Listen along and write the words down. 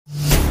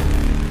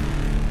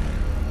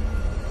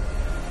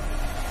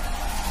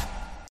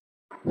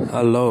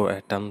Hello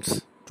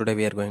atoms. Today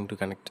we are going to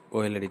connect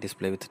OLED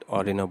display with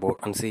Arduino board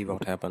and see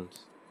what happens.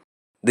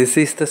 This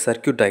is the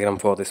circuit diagram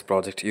for this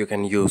project. You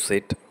can use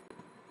it.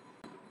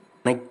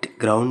 Connect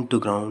ground to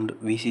ground,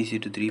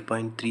 VCC to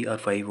 3.3 or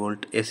 5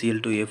 volt, SEL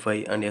to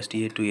A5 and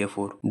SDA to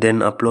A4. Then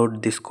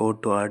upload this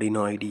code to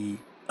Arduino IDE.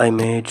 I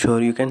made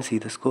sure you can see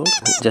this code.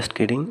 Just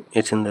kidding,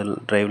 it's in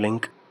the drive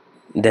link.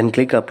 Then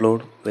click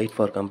upload, wait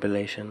for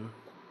compilation.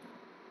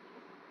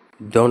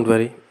 Don't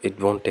worry, it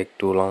won't take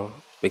too long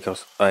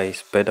because I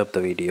sped up the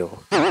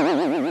video.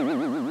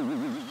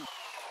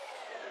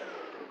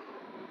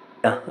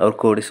 Yeah, our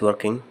code is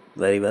working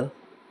very well.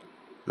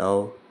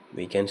 Now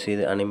we can see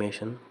the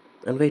animation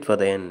and wait for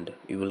the end.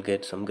 You will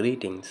get some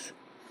greetings.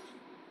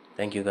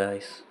 Thank you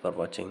guys for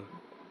watching.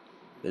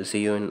 We'll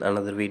see you in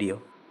another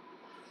video.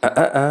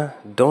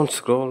 Don't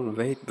scroll,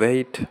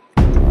 wait.